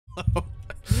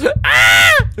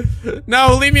Ah!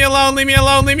 No, leave me alone, leave me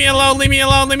alone, leave me alone, leave me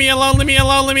alone, leave me alone, leave me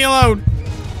alone, leave me alone.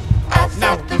 Oh,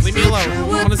 no, leave me alone. I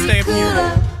want to stay up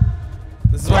here.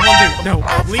 This is what I'm gonna do. No,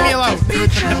 leave me alone.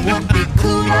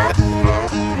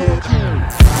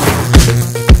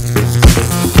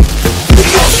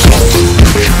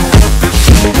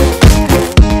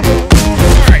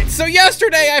 Alright, so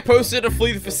yesterday I posted a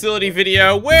Flee the Facility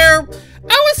video where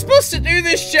I was supposed to do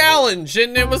this challenge,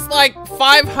 and it was like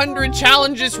 500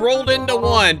 challenges rolled into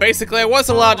one. Basically, I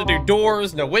wasn't allowed to do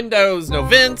doors, no windows, no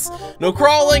vents, no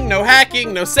crawling, no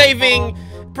hacking, no saving.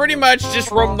 Pretty much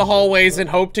just roam the hallways and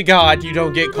hope to God you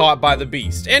don't get caught by the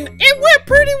beast. And it went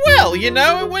pretty well, you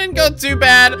know? It wouldn't go too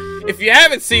bad. If you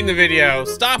haven't seen the video,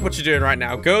 stop what you're doing right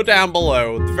now. Go down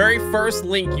below. The very first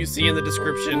link you see in the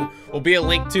description will be a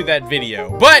link to that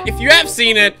video. But if you have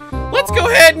seen it, let's go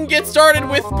ahead and get started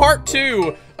with part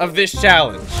 2 of this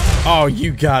challenge. Oh,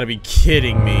 you gotta be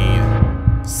kidding me.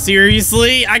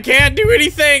 Seriously? I can't do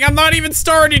anything. I'm not even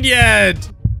started yet.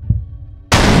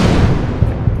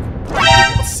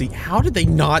 See, how did they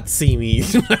not see me?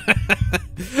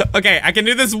 Okay, I can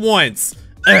do this once.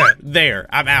 There,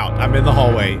 I'm out. I'm in the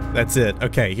hallway. That's it.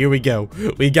 Okay, here we go.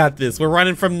 We got this. We're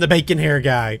running from the bacon hair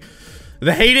guy.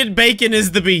 The hated bacon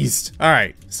is the beast. All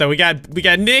right, so we got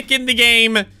Nick in the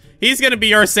game. He's gonna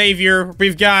be our savior.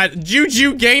 We've got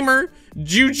Juju Gamer,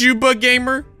 Jujuba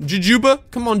Gamer, Jujuba.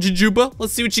 Come on, Jujuba.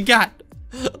 Let's see what you got.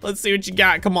 Let's see what you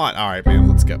got. Come on. All right, man.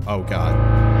 Let's go. Oh God.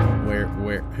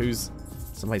 Where? Who's?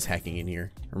 Somebody's hacking in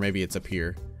here, or maybe it's up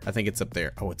here. I think it's up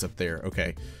there. Oh, it's up there.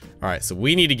 Okay. All right, so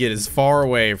we need to get as far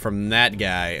away from that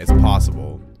guy as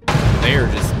possible. They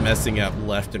are just messing up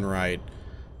left and right.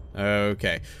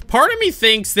 Okay. Part of me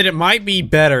thinks that it might be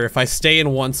better if I stay in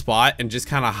one spot and just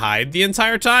kind of hide the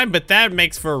entire time, but that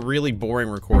makes for a really boring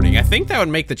recording. I think that would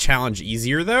make the challenge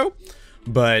easier though,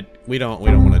 but we don't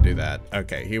want to do that.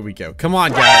 Okay, here we go. Come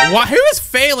on, guys. Who is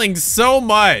failing so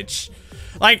much?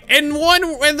 Like, in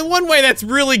the one way that's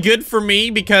really good for me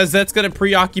because that's gonna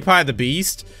preoccupy the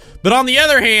beast. But on the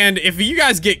other hand, if you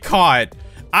guys get caught,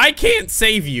 I can't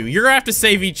save you. You're gonna have to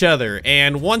save each other.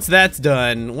 And once that's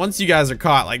done, once you guys are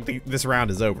caught, like this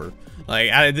round is over.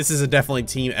 Like, this is a definitely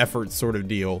team effort sort of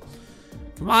deal.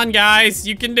 Come on, guys,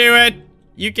 you can do it.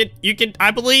 You can, I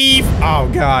believe.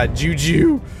 Oh God,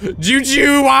 Juju,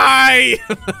 why?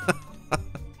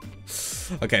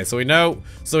 Okay, so we know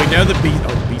the beast.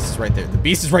 Oh, the beast is right there. The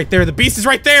beast is right there. The beast is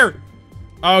right there.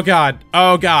 Oh God.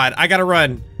 Oh God. I gotta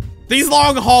run. These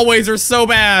long hallways are so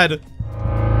bad.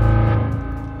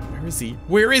 Where is he?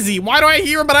 Where is he? Why do I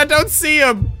hear him but I don't see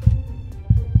him?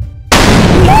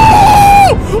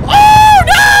 Oh! Oh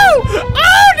no!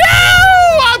 Oh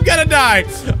no! I'm gonna die.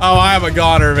 Oh, I'm a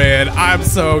goner, man. I'm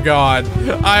so gone.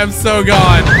 I am so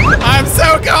gone. I'm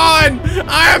so gone.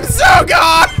 I am so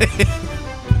gone.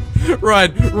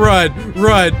 Run, run,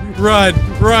 run, run,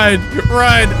 run,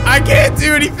 run. I can't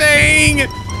do anything.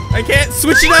 I can't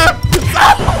switch it up.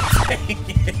 Oh, dang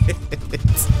it.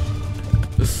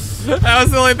 That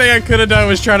was the only thing I could have done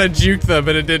was try to juke them,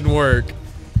 but it didn't work.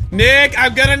 Nick,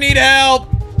 I'm gonna need help.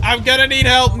 I'm gonna need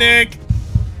help, Nick.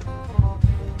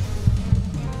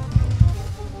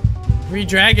 Where are you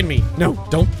dragging me? No,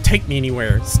 don't take me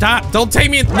anywhere. Stop, don't take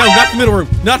me. No, not the middle room.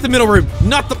 Not the middle room.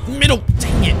 Not the middle.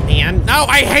 Dang it, man. No,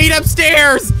 I hate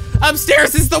upstairs.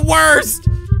 Upstairs is the worst.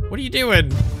 What are you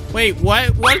doing? Wait,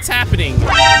 what? What's happening?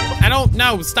 I don't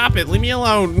know. Stop it. Leave me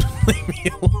alone. Leave me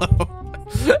alone.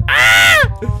 Ah!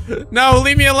 No,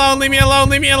 leave me alone. Leave me alone.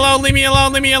 Leave me alone. Leave me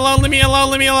alone. Leave me alone. Leave me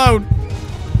alone. Leave me alone.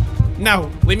 No,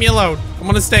 leave me alone. I'm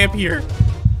gonna stay up here.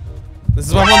 This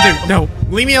is what I'm gonna do. No,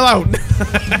 leave me alone.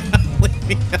 Leave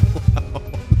me alone.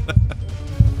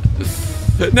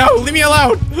 No, leave me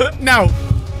alone. No.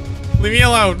 Leave me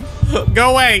alone.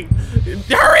 Go away.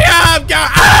 Hurry up. Go.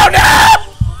 Oh, no.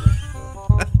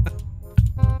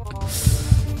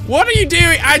 What are you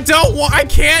doing? I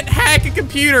can't hack a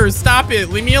computer. Stop it.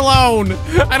 Leave me alone.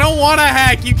 I don't want to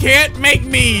hack. You can't make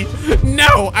me.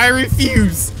 No, I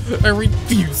refuse. I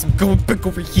refuse. I'm going back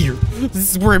over here.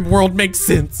 This is where the world makes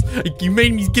sense. You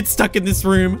made me get stuck in this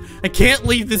room. I can't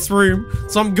leave this room,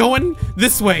 so I'm going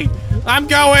this way. I'm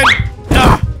going.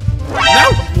 Ugh.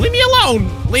 No, leave me alone.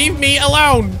 Leave me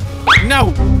alone.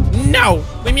 No, no,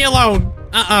 leave me alone.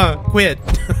 Quit.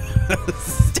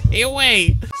 Stay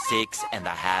away.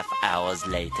 6.5 hours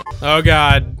later. Oh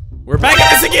God, we're back at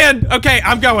this again. Okay,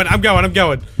 I'm going.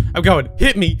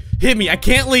 Hit me, I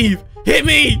can't leave. Hit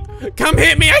me, come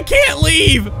hit me, I can't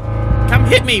leave. Come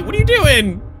hit me, what are you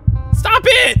doing? Stop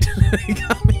it.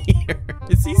 Come here.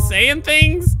 Is he saying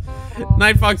things?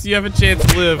 Nightfoxx, you have a chance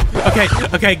to live.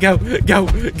 Okay, go.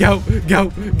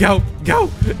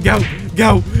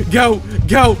 Go, go,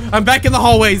 go. I'm back in the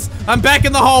hallways. I'm back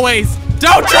in the hallways.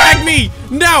 Don't drag me.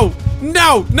 No,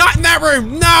 no, not in that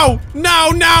room. No, no,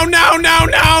 no, no, no,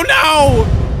 no, no.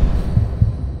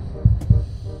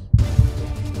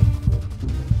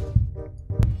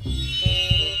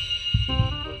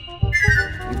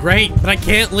 Great, but I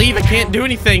can't leave. I can't do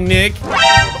anything, Nick.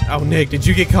 Oh, Nick, did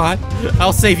you get caught?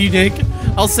 I'll save you, Nick.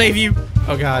 I'll save you.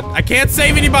 Oh, God. I can't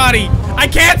save anybody. I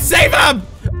can't save him.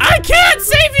 I can't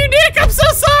save you, Nick. I'm so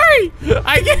sorry.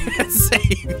 I can't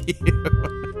save you.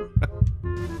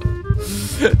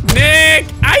 Nick,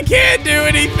 I can't do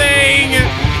anything.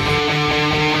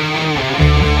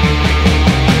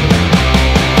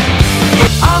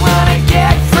 I'm gonna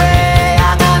get free.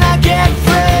 I'm gonna get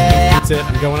free. That's it.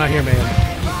 I'm going out here, man.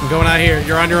 I'm going out here.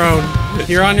 You're on your own.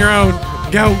 You're on your own.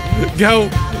 Go. Go.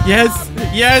 Yes.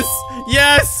 Yes.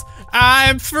 Yes.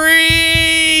 I'm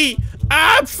free.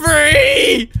 I'm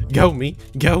free. Go me.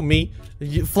 Go me.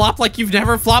 You flop like you've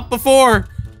never flopped before.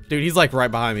 Dude, he's like right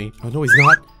behind me. Oh, no, he's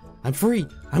not. I'm free.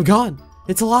 I'm gone.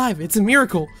 It's alive. It's a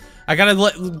miracle. I gotta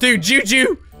let... Dude,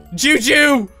 Juju.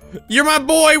 Juju. You're my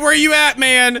boy. Where you at,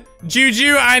 man?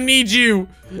 Juju, I need you.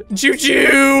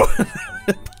 Juju.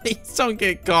 Please don't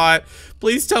get caught.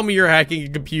 Please tell me you're hacking a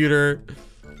computer.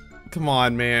 Come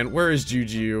on, man. Where is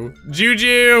Juju?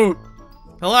 Juju!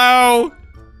 Hello?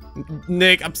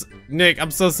 Nick,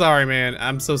 I'm so sorry, man.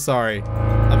 I'm so sorry.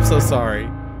 I'm so sorry.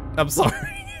 I'm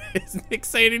sorry. Is Nick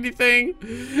saying anything?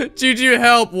 Juju,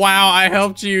 help. Wow, I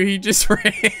helped you. He just ran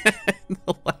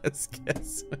the last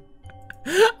guess.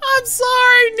 I'm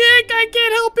sorry, Nick. I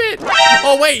can't help it.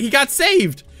 Oh, wait. He got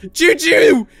saved.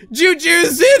 Juju!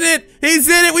 Juju's in it! He's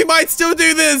in it! We might still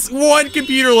do this! One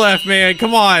computer left, man.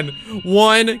 Come on.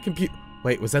 One computer.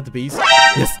 Wait, was that the beast?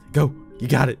 Yes, go. You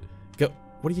got it. Go.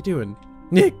 What are you doing?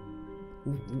 Nick!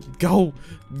 Go.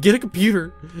 Get a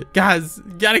computer. Guys,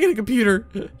 gotta get a computer.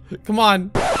 Come on.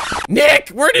 Nick!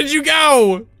 Where did you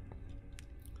go?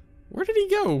 Where did he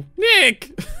go?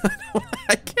 Nick!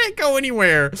 I can't go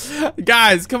anywhere.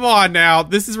 Guys, come on now.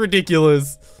 This is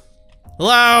ridiculous.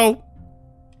 Hello?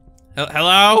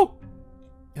 Hello?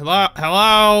 Hello?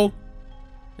 Hello?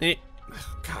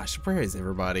 Gosh, where is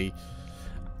everybody?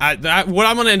 What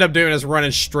I'm gonna end up doing is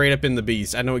running straight up in the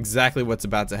beast. I know exactly what's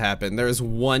about to happen. There is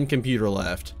one computer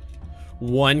left.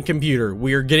 One computer.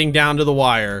 We are getting down to the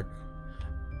wire.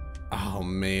 Oh,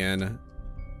 man.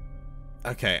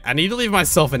 Okay, I need to leave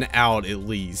myself an out at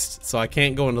least. So I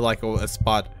can't go into like a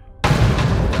spot.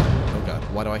 Oh God,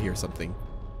 why do I hear something?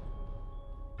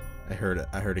 I heard it.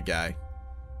 I heard a guy.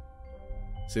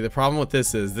 See, the problem with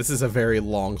this is a very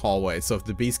long hallway, so if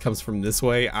the beast comes from this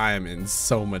way, I am in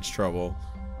so much trouble.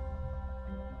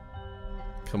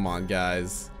 Come on,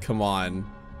 guys. Come on.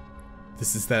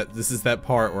 This is that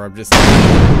part where I'm just...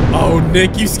 Oh,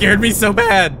 Nick, you scared me so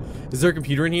bad! Is there a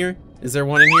computer in here? Is there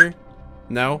one in here?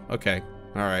 No? Okay.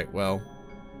 Alright, well.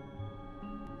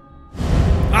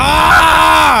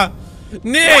 Ah!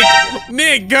 Nick!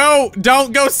 Nick, go!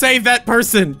 Don't go save that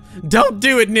person! Don't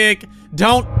do it, Nick!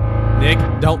 Don't... Nick,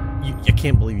 don't, you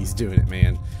can't believe he's doing it,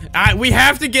 man. We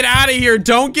have to get out of here.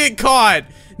 Don't get caught.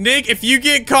 Nick, if you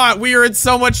get caught, we are in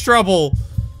so much trouble.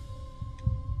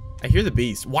 I hear the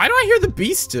beast. Why do I hear the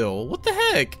beast still? What the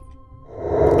heck?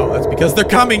 Oh, that's because they're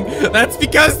coming. That's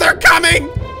because they're coming.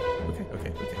 Okay, okay,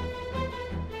 okay.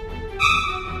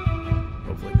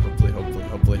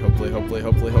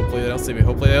 Hopefully they don't see me.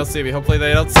 Hopefully they don't see me. Hopefully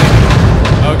they don't see me.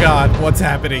 Oh God, what's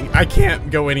happening? I can't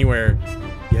go anywhere.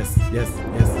 Yes, yes,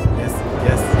 yes, yes,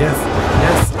 yes, yes,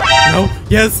 yes. No,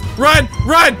 yes. Run,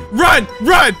 run, run,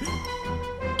 run.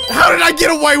 How did I get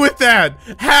away with that?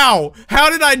 How? How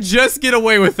did I just get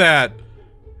away with that?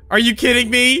 Are you kidding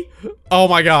me? Oh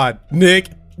my God. Nick,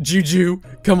 Juju,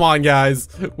 come on, guys.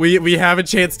 We have a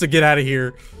chance to get out of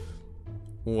here.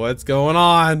 What's going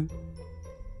on?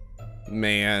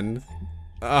 Man.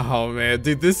 Oh man,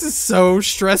 dude, this is so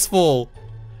stressful.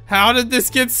 How did this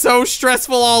get so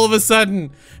stressful all of a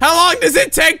sudden? How long does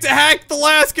it take to hack the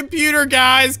last computer,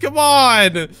 guys? Come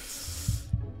on.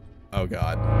 Oh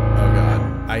God. Oh God.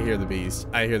 I hear the beast.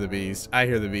 I hear the beast. I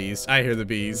hear the beast. I hear the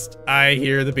beast. I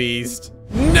hear the beast.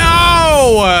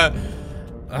 No!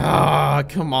 Ah,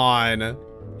 come on.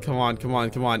 Come on, come on,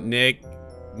 come on. Nick.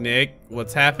 Nick.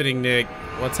 What's happening, Nick?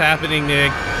 What's happening,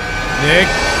 Nick? Nick.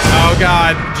 Oh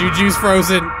God. Juju's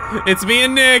frozen. It's me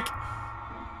and Nick.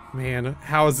 Man,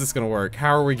 how is this gonna work?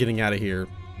 How are we getting out of here?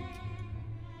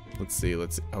 Let's see,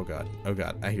 let's see. Oh God, oh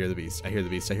God, I hear the beast. I hear the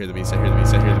beast. I hear the beast. I hear the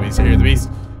beast. I hear the beast. I hear the beast.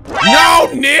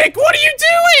 No, Nick, what are you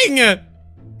doing?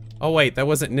 Oh wait, that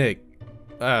wasn't Nick.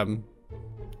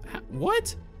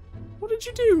 What? What did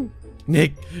you do?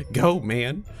 Nick, go,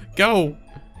 man, go.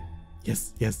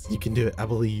 Yes, yes, you can do it. I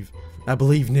believe. I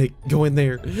believe, Nick. Go in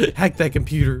there. Hack that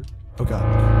computer. Oh, God.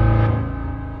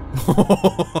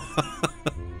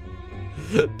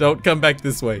 Don't come back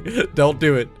this way. Don't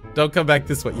do it. Don't come back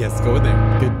this way. Yes, go in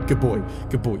there. Good boy.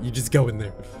 Good boy. You just go in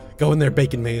there. Go in there,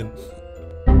 Bacon Man.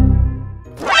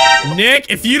 Nick,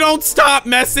 if you don't stop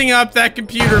messing up that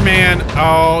computer, man.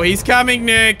 Oh, he's coming,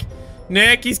 Nick.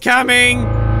 Nick, he's coming.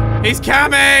 He's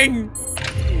coming.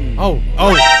 Oh,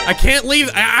 I can't leave.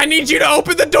 I need you to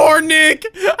open the door, Nick.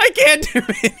 I can't do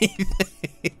anything.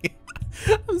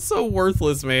 I'm so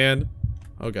worthless, man.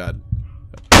 Oh, God.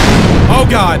 Oh,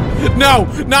 God. No,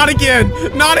 not again.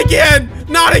 Not again.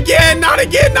 Not again. Not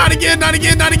again. Not again. Not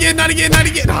again. Not again. Not again. Not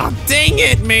again. Oh, dang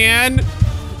it, man.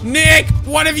 Nick,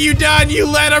 what have you done? You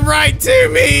led him right to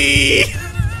me.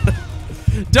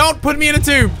 Don't put me in a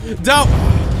tube. Don't.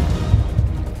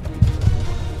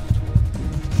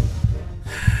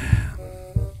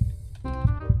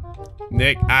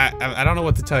 Nick, I don't know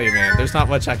what to tell you, man. There's not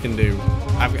much I can do.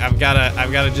 I've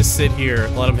gotta just sit here,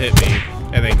 let him hit me,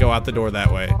 and then go out the door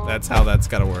that way. That's how that's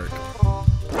gotta work.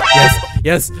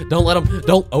 Yes, don't let him.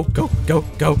 Don't. Oh, go.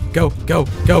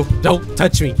 Don't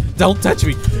touch me. Don't touch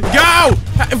me. Go!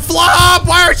 Flop!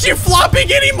 Why aren't you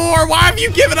flopping anymore? Why have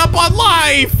you given up on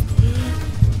life?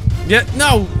 Yeah.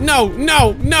 No.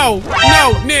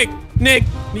 Nick,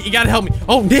 you gotta help me.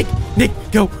 Oh, Nick,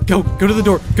 go to the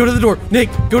door. Go to the door.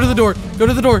 Nick, go to the door. Go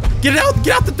to the door. Get out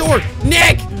the door.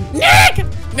 Nick,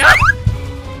 no.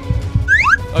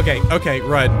 Okay,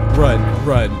 run.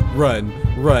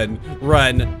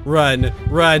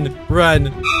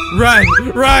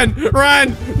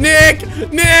 Nick,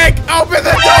 open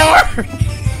the door.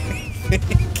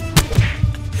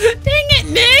 Dang it,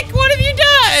 Nick, what have you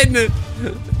done?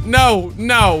 No, I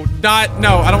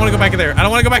don't want to go back in there. I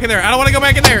don't want to go back in there.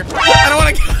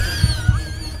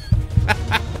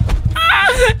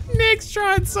 Nick's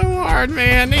trying so hard,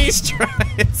 man. He's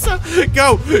trying so.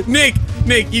 Go, Nick,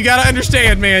 you gotta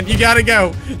understand, man. You gotta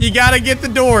go. You gotta get the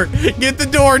door. Get the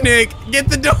door, Nick. Get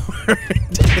the door.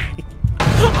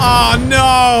 Oh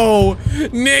no!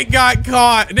 Nick got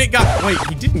caught. Wait,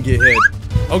 he didn't get hit.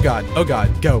 Oh God.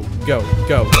 Go.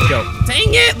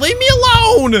 Dang it! Leave me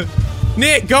alone.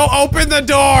 Nick, go open the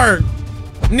door!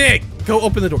 Nick, go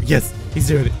open the door. Yes, he's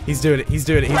doing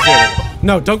it.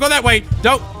 No, don't go that way.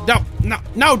 No,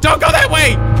 don't go that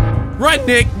way! Run,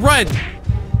 Nick, run!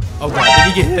 Oh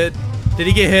God, did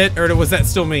he get hit? Or was that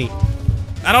still me?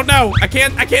 I don't know. I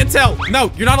can't tell.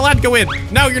 No, you're not allowed to go in.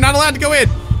 No, you're not allowed to go in.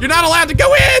 You're not allowed to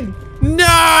go in!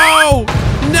 No!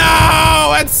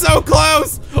 That's so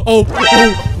close! Oh,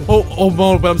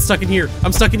 but I'm stuck in here.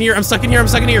 I'm stuck in here.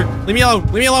 Leave me alone.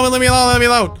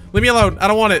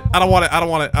 I don't want it.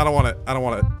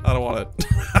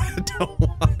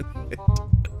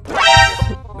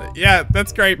 Yeah,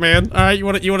 that's great, man. All right, you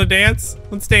want to dance?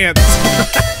 Let's dance.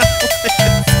 Let's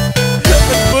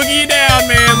boogie you down,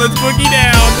 man. Let's boogie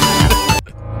down.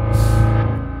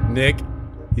 Nick,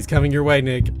 he's coming your way,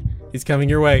 Nick. He's coming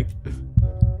your way.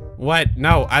 What?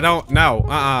 No, I don't. No.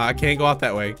 I can't go out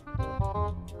that way.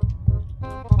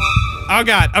 Oh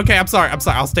God. Okay, I'm sorry.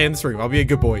 I'll stay in this room. I'll be a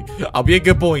good boy.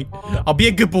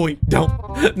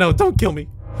 Don't kill me.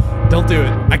 Don't do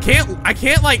it. I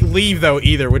can't like leave though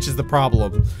either, which is the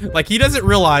problem. Like he doesn't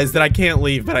realize that I can't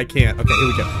leave, but I can't. Okay,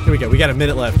 here we go. We got a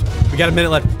minute left.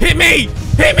 Hit me!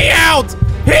 Hit me out!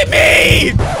 Hit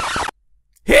me!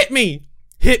 Hit me.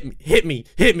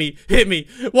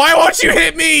 Why won't you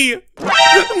hit me?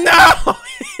 No!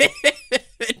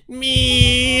 Hit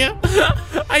me.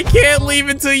 I can't leave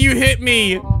until you hit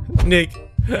me. Nick,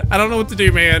 I don't know what to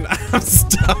do, man. I'm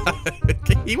stuck.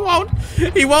 He won't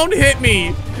hit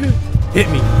me. Hit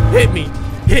me.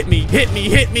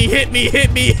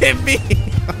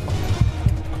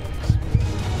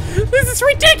 This is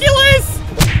ridiculous.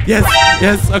 Yes,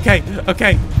 okay.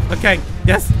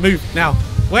 Yes, move now.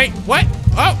 Wait, what?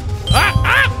 Oh,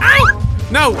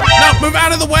 no, move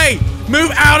out of the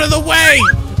way.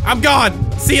 I'm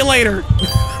gone. See you later.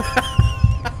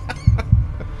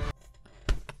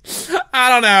 I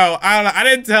don't know. I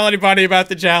didn't tell anybody about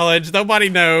the challenge. Nobody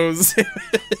knows.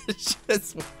 It's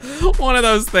just one of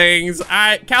those things.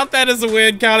 I count that as a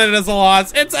win, count it as a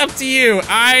loss. It's up to you.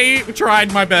 I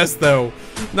tried my best though.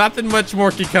 Nothing much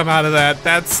more can come out of that.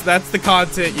 That's the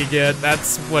content you get.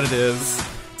 That's what it is.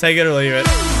 Take it or leave it.